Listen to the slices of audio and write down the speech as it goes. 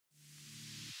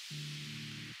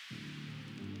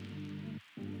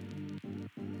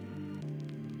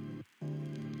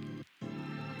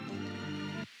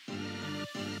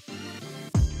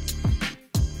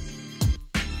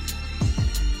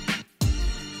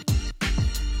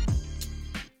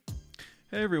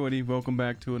Hey everybody, welcome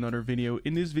back to another video.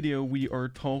 In this video, we are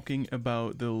talking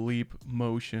about the Leap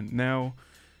Motion. Now,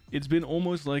 it's been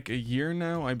almost like a year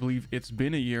now. I believe it's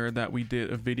been a year that we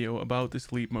did a video about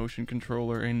this Leap Motion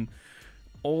controller, and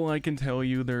all I can tell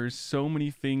you, there's so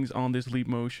many things on this Leap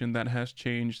Motion that has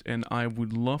changed, and I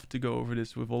would love to go over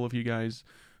this with all of you guys.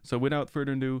 So without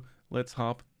further ado, let's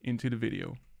hop into the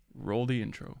video. Roll the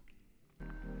intro.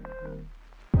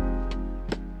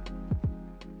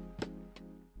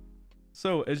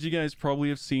 So, as you guys probably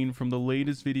have seen from the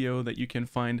latest video that you can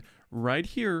find right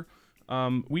here,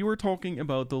 we were talking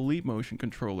about the Leap Motion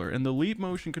controller. And the Leap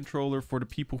Motion controller, for the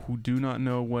people who do not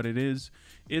know what it is,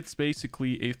 it's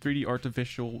basically a 3D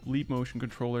artificial Leap Motion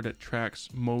controller that tracks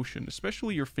motion,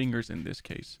 especially your fingers in this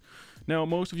case. Now,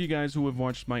 most of you guys who have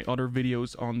watched my other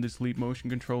videos on this Leap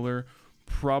Motion controller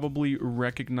probably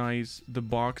recognize the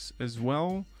box as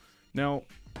well. Now,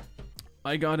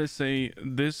 I gotta say,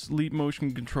 this Leap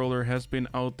Motion controller has been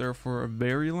out there for a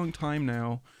very long time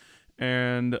now,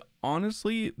 and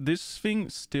honestly, this thing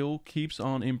still keeps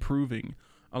on improving.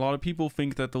 A lot of people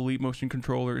think that the Leap Motion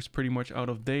controller is pretty much out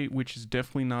of date, which is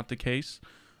definitely not the case,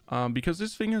 because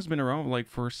this thing has been around like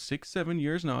for 6-7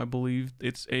 years now, I believe.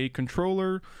 It's a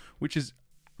controller which is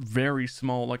very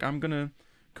small. Like, I'm gonna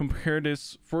compare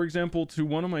this, for example, to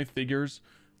one of my figures.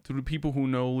 To the people who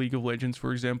know League of Legends,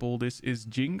 for example, this is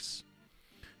Jinx.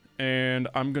 And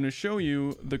I'm going to show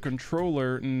you the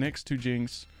controller next to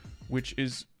Jinx, which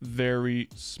is very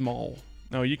small.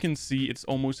 Now you can see it's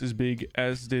almost as big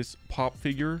as this pop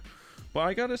figure. But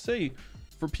I gotta say,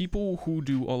 for people who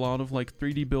do a lot of like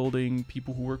 3D building,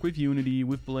 people who work with Unity,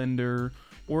 with Blender,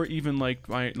 or even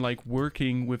like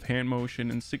working with hand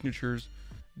motion and signatures,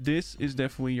 this is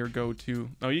definitely your go-to.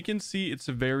 Now you can see it's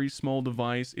a very small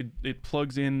device. It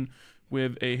plugs in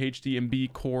with a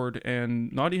HDMI cord,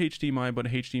 and not a HDMI but a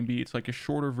HDMI. It's like a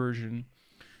shorter version.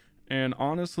 And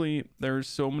honestly, there's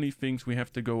so many things we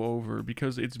have to go over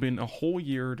because it's been a whole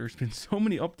year. There's been so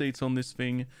many updates on this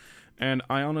thing, and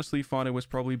I honestly thought it was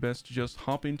probably best to just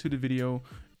hop into the video,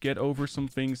 get over some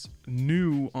things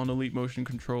new on the Leap Motion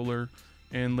controller,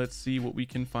 and let's see what we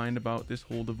can find about this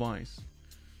whole device.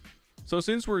 So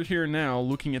since we're here now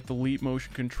looking at the Leap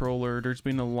Motion controller, there's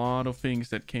been a lot of things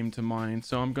that came to mind.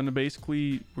 So we're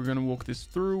gonna walk this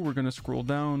through. We're gonna scroll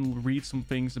down, read some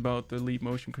things about the Leap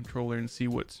Motion controller and see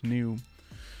what's new.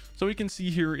 So we can see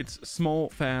here it's small,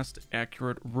 fast,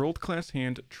 accurate, world-class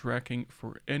hand tracking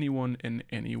for anyone and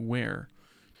anywhere.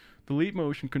 The Leap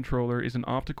Motion controller is an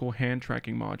optical hand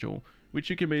tracking module, which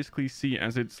you can basically see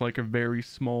as it's like a very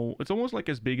small, it's almost like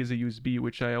as big as a USB,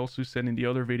 which I also said in the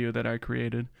other video that I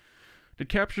created. It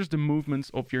captures the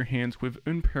movements of your hands with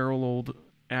unparalleled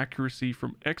accuracy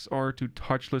from XR to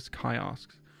touchless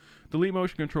kiosks. The Leap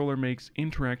Motion controller makes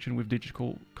interaction with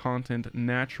digital content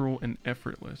natural and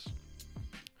effortless.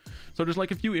 So there's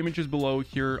like a few images below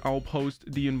here. I'll post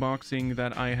the unboxing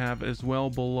that I have as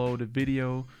well below the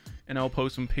video, and I'll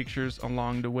post some pictures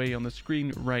along the way on the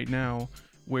screen right now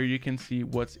where you can see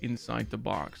what's inside the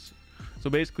box.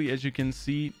 So basically, as you can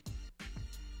see,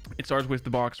 it starts with the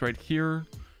box right here.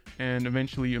 And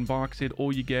eventually you unbox it.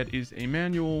 All you get is a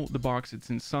manual, the box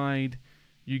it's inside,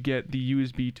 you get the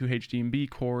USB to HDMI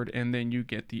cord, and then you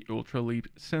get the Ultra Leap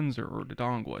sensor, or the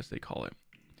dongle as they call it.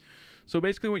 So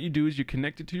basically what you do is you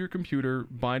connect it to your computer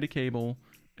by the cable,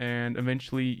 and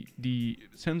eventually the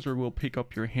sensor will pick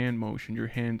up your hand motion, your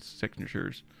hand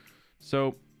signatures.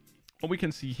 So what we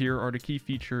can see here are the key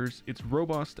features. It's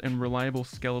robust and reliable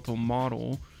skeletal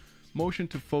model, motion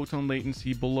to photon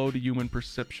latency below the human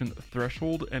perception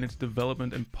threshold, and its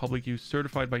development and public use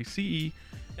certified by CE,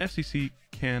 FCC,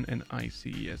 CAN, and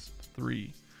ICES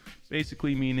 3.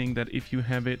 Basically meaning that if you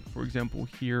have it, for example,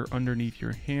 here underneath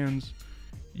your hands,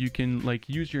 you can like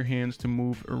use your hands to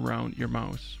move around your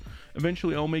mouse.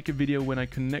 Eventually I'll make a video when I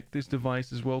connect this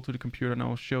device as well to the computer, and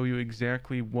I'll show you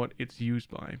exactly what it's used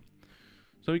by.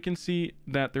 So you can see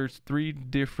that there's 3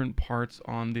 different parts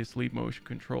on this Leap Motion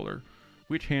controller.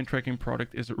 Which hand tracking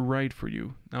product is right for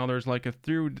you? Now there's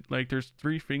there's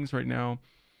 3 things right now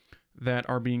that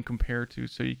are being compared to.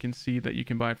 So you can see that you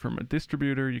can buy it from a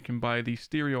distributor, you can buy the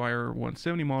Stereo IR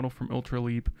 170 model from Ultra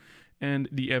Leap, and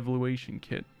the Evaluation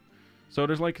Kit. So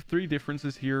there's like 3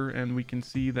 differences here, and we can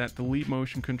see that the Leap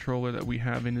Motion controller that we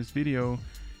have in this video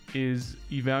is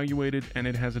evaluated, and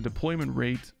it has a deployment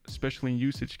rate, especially in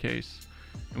usage case.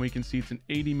 And we can see it's an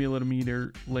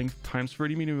 80mm length times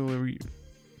 30mm.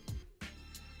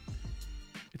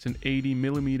 It's an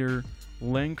 80mm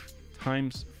length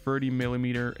times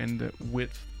 30mm, and the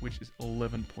width, which is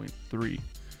 11.3.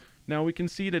 Now we can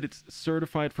see that it's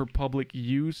certified for public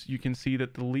use. You can see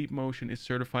that the Leap Motion is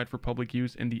certified for public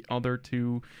use, and the other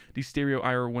two, the Stereo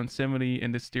IR 170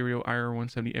 and the Stereo IR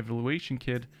 170 Evaluation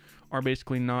Kit, are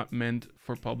basically not meant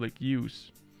for public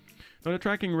use. Now the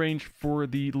tracking range for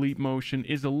the Leap Motion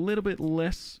is a little bit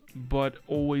less, but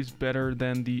always better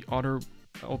than the other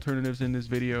alternatives in this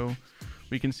video.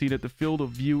 We can see that the field of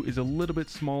view is a little bit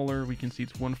smaller. We can see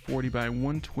it's 140 by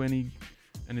 120,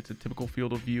 and it's a typical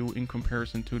field of view in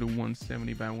comparison to the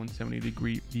 170 by 170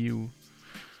 degree view.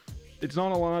 It's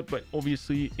not a lot, but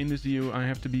obviously in this view I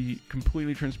have to be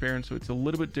completely transparent, so it's a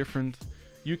little bit different.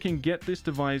 You can get this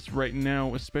device right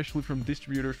now, especially from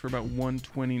distributors, for about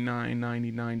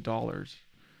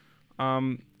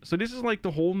 $129.99. So this is like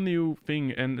the whole new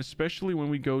thing, and especially when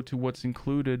we go to what's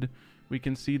included, we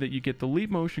can see that you get the Leap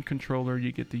Motion controller,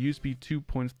 you get the USB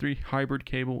 2.3 hybrid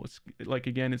cable. It's like,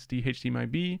 again, it's the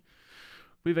HDMI-B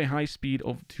with a high speed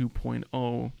of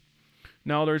 2.0.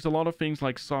 Now there's a lot of things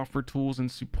like software tools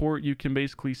and support. You can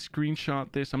basically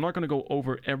screenshot this. I'm not going to go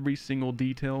over every single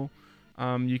detail.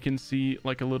 You can see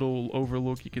like a little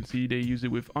overlook. You can see they use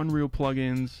it with Unreal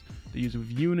plugins, they use it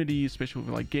with Unity, especially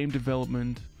with like game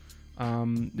development.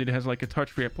 It has like a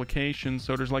touch-free application,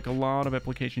 so there's like a lot of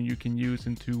application you can use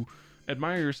and to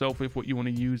admire yourself with what you want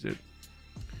to use it.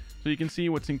 So you can see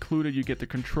what's included. You get the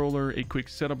controller, a quick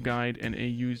setup guide, and a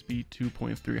USB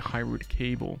 2.3 hybrid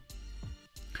cable.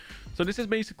 So this is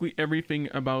basically everything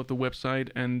about the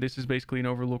website, and this is basically an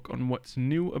overlook on what's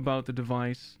new about the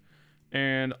device.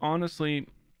 And honestly,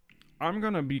 I'm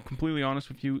gonna be completely honest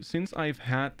with you, since I've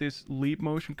had this Leap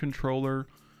Motion controller,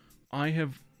 I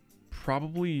have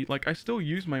probably, like, I still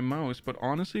use my mouse, but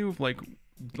honestly with like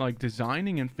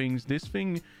designing and things, this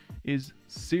thing is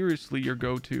seriously your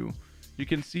go-to. You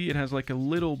can see it has like a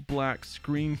little black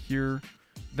screen here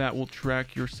that will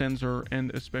track your sensor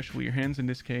and especially your hands in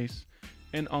this case.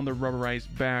 And on the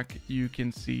rubberized back, you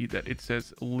can see that it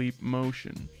says Leap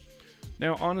Motion.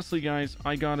 Now, honestly, guys,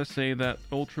 I gotta say that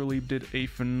Ultraleap did a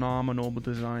phenomenal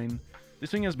design.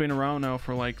 This thing has been around now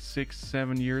for like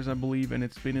 6-7 years, I believe, and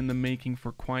it's been in the making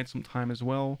for quite some time as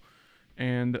well.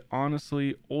 And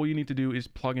honestly, all you need to do is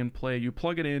plug and play. You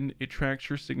plug it in, it tracks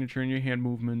your signature and your hand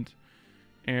movement,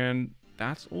 and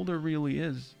that's all there really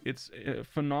is. It's a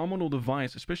phenomenal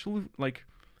device, especially like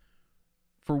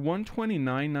for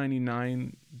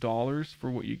 $129.99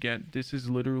 for what you get. This is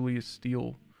literally a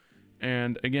steal.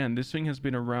 And again, this thing has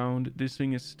been around. This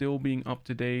thing is still being up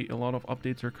to date. A lot of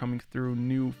updates are coming through,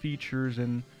 new features,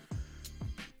 and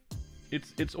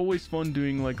it's always fun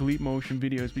doing like Leap Motion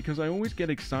videos because I always get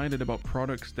excited about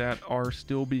products that are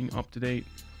still being up to date.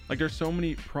 Like there's so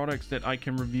many products that I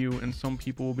can review, and some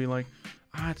people will be like,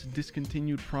 it's a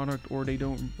discontinued product, or they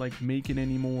don't like make it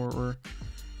anymore,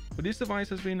 but this device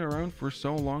has been around for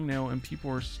so long now and people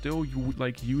are still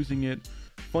like using it.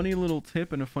 Funny little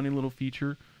tip and a funny little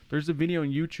feature. There's a video on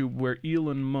YouTube where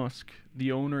Elon Musk,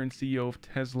 the owner and CEO of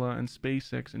Tesla and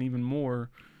SpaceX and even more,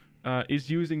 is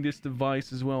using this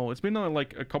device as well. It's been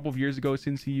like a couple of years ago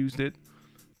since he used it,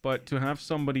 but to have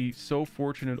somebody so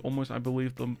fortunate, almost I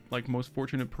believe the like most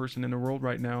fortunate person in the world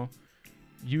right now,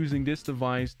 using this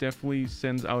device definitely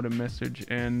sends out a message.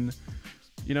 And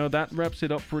you know, that wraps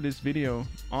it up for this video.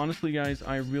 Honestly, guys,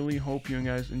 I really hope you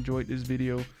guys enjoyed this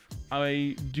video.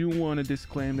 I do want to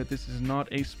disclaim that this is not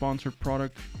a sponsored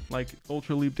product. Like,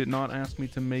 Ultraleap did not ask me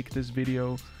to make this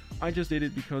video. I just did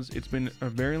it because it's been a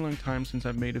very long time since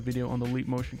I've made a video on the Leap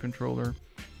Motion controller.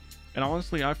 And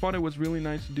honestly, I thought it was really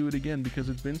nice to do it again because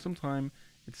it's been some time.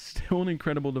 It's still an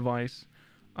incredible device.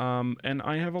 And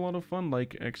I have a lot of fun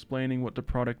like explaining what the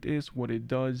product is, what it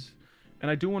does. And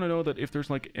I do want to know that if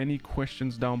there's like any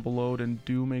questions down below, then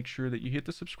do make sure that you hit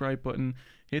the subscribe button,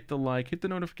 hit the like, hit the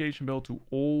notification bell to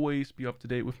always be up to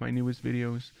date with my newest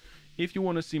videos. If you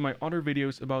want to see my other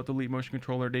videos about the Leap Motion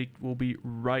controller, they will be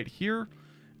right here.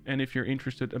 And if you're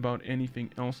interested about anything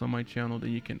else on my channel,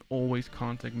 then you can always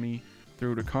contact me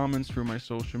through the comments, through my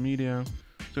social media.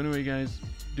 So anyway, guys,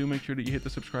 do make sure that you hit the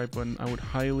subscribe button. I would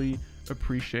highly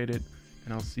appreciate it.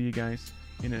 And I'll see you guys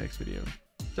in the next video.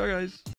 Ciao, guys.